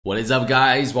What is up,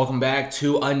 guys? Welcome back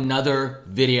to another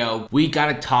video. We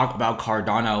gotta talk about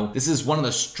Cardano. This is one of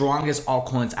the strongest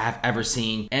altcoins I have ever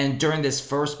seen. And during this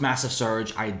first massive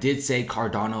surge, I did say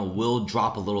Cardano will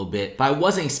drop a little bit, but I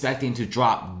wasn't expecting to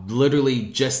drop literally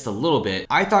just a little bit.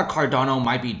 I thought Cardano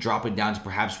might be dropping down to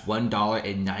perhaps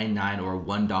 $1.99 or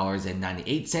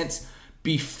 $1.98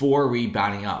 before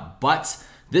rebounding up. But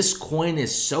this coin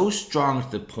is so strong to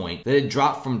the point that it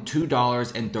dropped from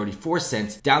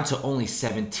 $2.34 down to only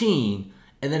 17,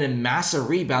 and then a massive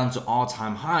rebound to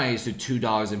all-time highs to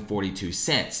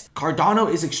 $2.42. Cardano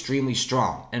is extremely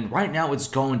strong, and right now it's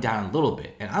going down a little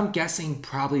bit, and I'm guessing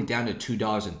probably down to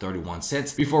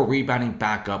 $2.31 before rebounding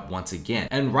back up once again.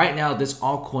 And right now this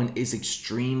altcoin is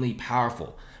extremely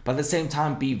powerful, but at the same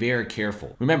time, be very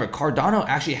careful. Remember, Cardano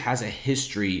actually has a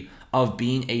history of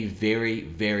being a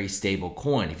very stable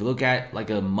coin. If you look at like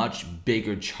a much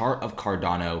bigger chart of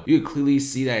Cardano, you can clearly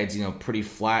see that it's pretty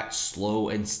flat, slow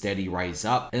and steady rise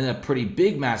up, and then a pretty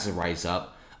big massive rise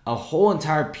up, a whole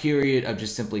entire period of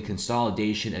just simply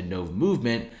consolidation and no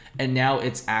movement, and now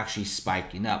it's actually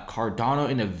spiking up. Cardano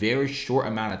in a very short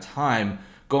amount of time,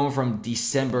 going from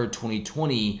December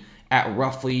 2020 at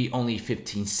roughly only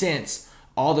 15 cents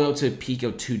all the way up to a peak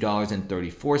of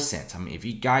 $2.34. I mean, if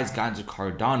you guys got into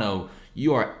Cardano,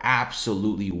 you are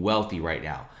absolutely wealthy right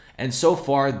now. And so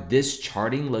far, this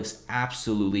charting looks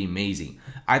absolutely amazing.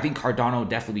 I think Cardano will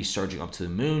definitely be surging up to the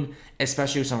moon,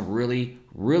 especially with some really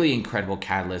incredible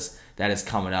catalysts that is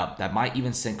coming up that might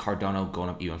even send Cardano going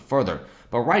up even further.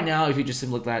 But right now, if you just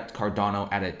look at Cardano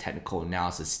at a technical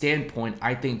analysis standpoint,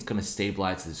 I think it's going to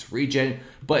stabilize this region.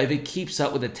 But if it keeps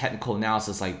up with a technical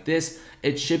analysis like this,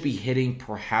 it should be hitting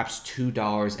perhaps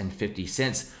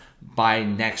 $2.50 by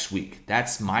next week.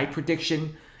 That's my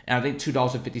prediction. And I think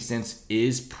 $2.50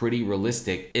 is pretty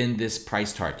realistic in this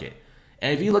price target.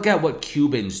 And if you look at what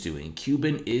Cuban's doing,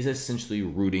 Cuban is essentially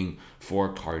rooting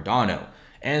for Cardano.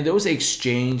 And there was an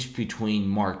exchange between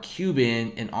Mark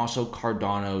Cuban and also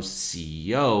Cardano's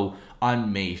CEO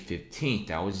on May 15th.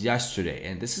 That was yesterday.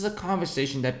 And this is a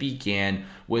conversation that began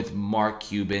with Mark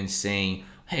Cuban saying,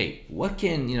 hey, what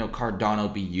can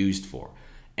Cardano be used for?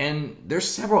 And there's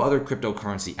several other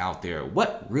cryptocurrency out there.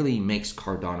 What really makes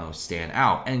Cardano stand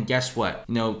out? And guess what?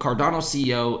 Cardano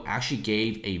CEO actually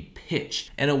gave a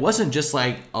pitch. And it wasn't just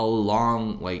like a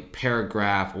long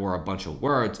paragraph or a bunch of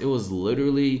words. It was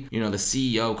literally, the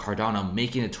CEO Cardano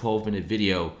making a 12-minute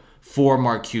video for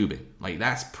Mark Cuban.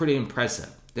 That's pretty impressive.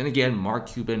 Then again, Mark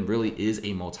Cuban really is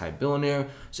a multi-billionaire.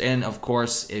 And of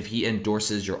course, if he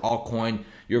endorses your altcoin,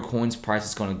 your coin's price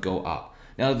is going to go up.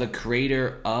 Now, the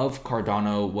creator of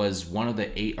Cardano was one of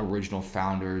the 8 original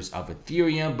founders of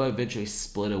Ethereum, but eventually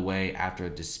split away after a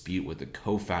dispute with the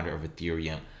co-founder of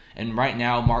Ethereum. And right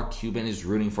now, Mark Cuban is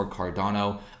rooting for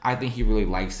Cardano. I think he really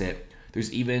likes it.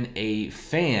 There's even a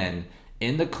fan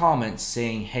in the comments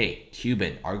saying, hey,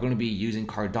 Cuban, are you going to be using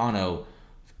Cardano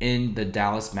in the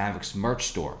Dallas Mavericks merch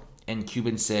store? And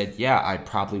Cuban said, yeah, I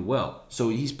probably will. So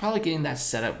he's probably getting that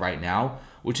set up right now,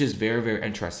 which is very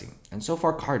interesting. And so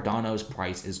far, Cardano's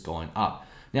price is going up.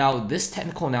 Now, this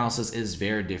technical analysis is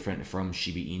very different from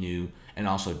Shiba Inu and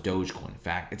also Dogecoin. In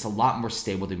fact, it's a lot more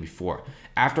stable than before.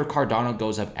 After Cardano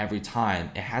goes up every time,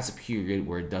 it has a period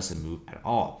where it doesn't move at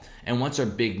all. And once there's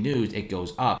big news, it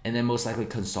goes up, and then most likely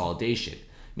consolidation.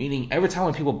 Meaning every time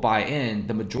when people buy in,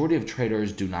 the majority of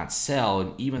traders do not sell,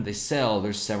 and even if they sell,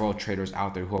 there's several traders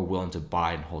out there who are willing to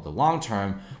buy and hold the long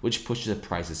term, which pushes the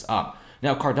prices up.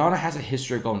 Now, Cardano has a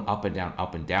history of going up and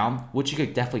down, which you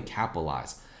could definitely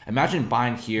capitalize. Imagine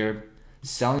buying here,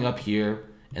 selling up here,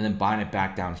 and then buying it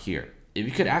back down here. If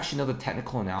you could actually know the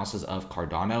technical analysis of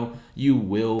Cardano, you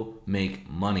will make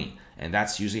money. And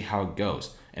that's usually how it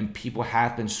goes. And people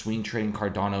have been swing trading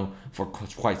Cardano for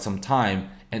quite some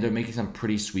time, and they're making some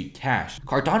pretty sweet cash.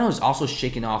 Cardano is also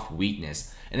shaking off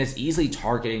weakness, and it's easily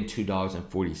targeting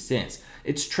 $2.40.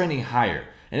 It's trending higher,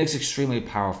 and it's extremely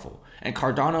powerful. And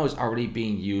Cardano is already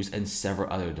being used in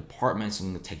several other departments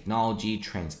in the technology,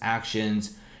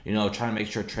 transactions, trying to make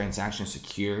sure transactions are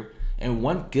secure. And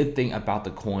one good thing about the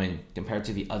coin compared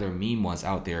to the other meme ones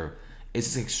out there is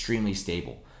it's extremely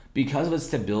stable. Because of its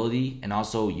stability and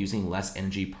also using less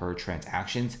energy per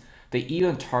transactions, they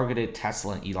even targeted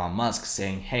Tesla and Elon Musk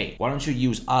saying, hey, why don't you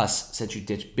use us since you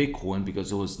ditched Bitcoin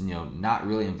because it was not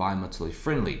really environmentally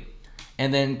friendly.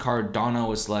 And then Cardano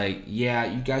was like, yeah,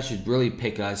 you guys should really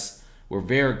pick us. We're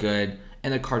very good.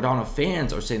 And the Cardano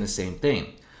fans are saying the same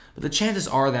thing. But the chances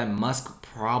are that Musk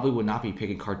probably would not be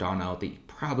picking Cardano. They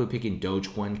probably picking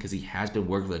Dogecoin because he has been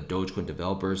working with the Dogecoin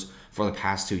developers for the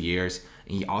past 2 years.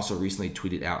 And he also recently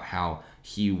tweeted out how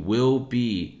he will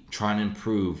be trying to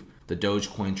improve the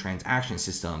Dogecoin transaction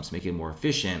systems, make it more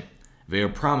efficient. very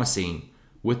promising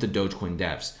with the Dogecoin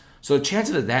devs. So the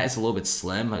chances of that is a little bit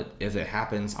slim, but if it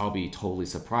happens, I'll be totally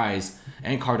surprised.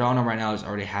 And Cardano right now is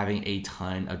already having a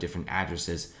ton of different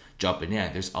addresses jumping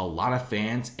in. There's a lot of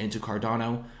fans into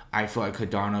Cardano. I feel like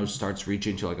Cardano starts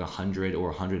reaching to like 100 or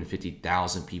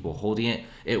 150,000 people holding it,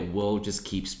 it will just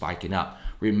keep spiking up.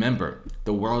 Remember,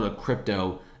 the world of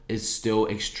crypto is still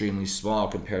extremely small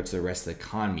compared to the rest of the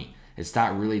economy. It's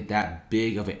not really that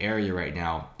big of an area right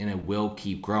now, and it will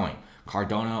keep growing.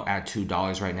 Cardano at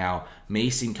 $2 right now may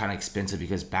seem kind of expensive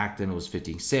because back then it was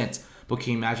 15 cents. But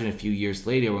can you imagine a few years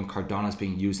later when Cardano is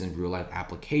being used in real life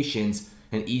applications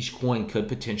and each coin could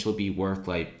potentially be worth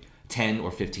like $10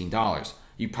 or $15?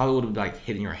 You probably would have like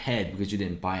hitting your head because you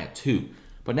didn't buy it too.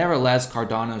 But nevertheless,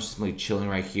 Cardano is simply chilling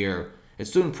right here.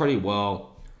 It's doing pretty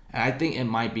well, and I think it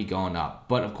might be going up.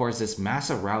 But of course, this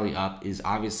massive rally up is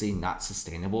obviously not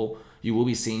sustainable. You will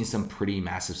be seeing some pretty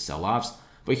massive sell-offs.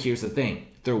 But here's the thing,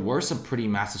 there were some pretty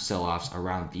massive sell-offs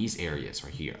around these areas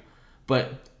right here.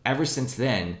 But ever since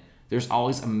then, there's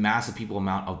always a massive people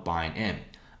amount of buying in.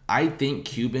 I think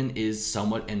Cuban is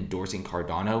somewhat endorsing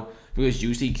Cardano because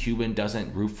usually Cuban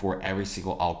doesn't root for every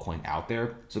single altcoin out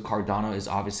there. So Cardano is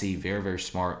obviously very, very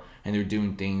smart and they're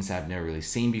doing things I've never really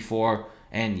seen before.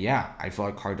 And yeah, I feel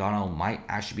like Cardano might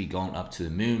actually be going up to the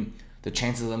moon. The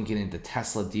chances of them getting the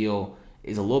Tesla deal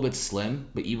is a little bit slim,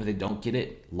 but even if they don't get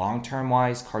it, long-term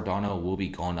wise, Cardano will be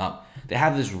going up. They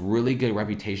have this really good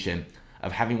reputation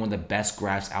of having one of the best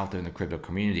graphs out there in the crypto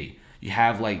community. You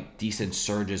have like decent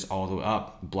surges all the way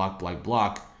up, block by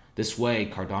block. This way,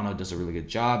 Cardano does a really good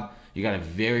job. You got a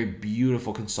very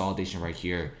beautiful consolidation right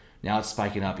here. Now it's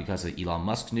spiking up because of Elon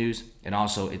Musk news, and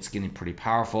also it's getting pretty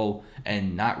powerful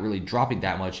and not really dropping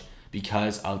that much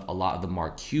because of a lot of the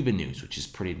Mark Cuban news, which is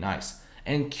pretty nice.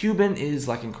 And Cuban is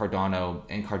like in Cardano,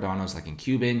 and Cardano is like in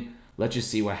Cuban. Let's just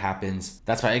see what happens.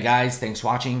 That's about it, guys. Thanks for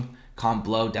watching. Comment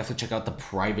below. Definitely check out the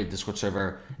private Discord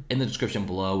server in the description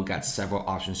below. We got several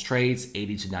options trades,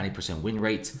 80 to 90% win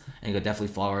rates, and you can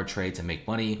definitely follow our trades and make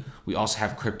money. We also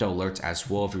have crypto alerts as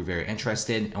well if you're very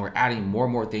interested, and we're adding more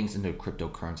and more things into the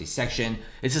cryptocurrency section.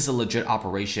 It's just a legit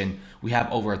operation. We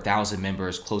have over 1,000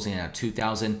 members, closing in at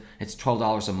 2,000. It's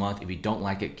 $12 a month. If you don't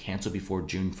like it, cancel before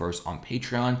June 1st on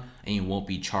Patreon, and you won't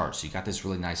be charged. So you got this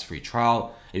really nice free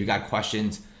trial. If you got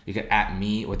questions, you can at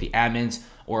me or the admins,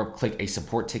 or click a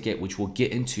support ticket, which we'll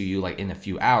get into you like in a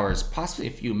few hours, possibly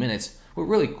a few minutes. We're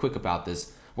really quick about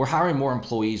this. We're hiring more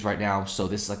employees right now, so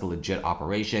this is like a legit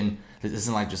operation. This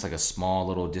isn't like just like a small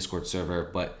little Discord server,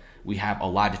 but we have a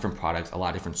lot of different products, a lot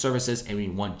of different services, and we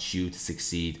want you to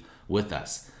succeed with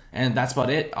us. And that's about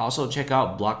it. Also check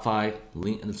out BlockFi,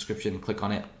 link in the description, click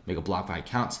on it, make a BlockFi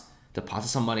account, deposit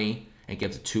some money, and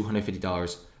get up to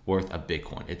 $250 worth of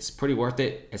Bitcoin. It's pretty worth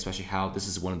it, especially how this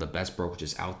is one of the best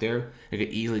brokerages out there. You can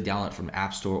easily download it from the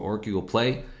App Store or Google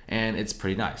Play, and it's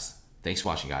pretty nice. Thanks for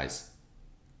watching, guys.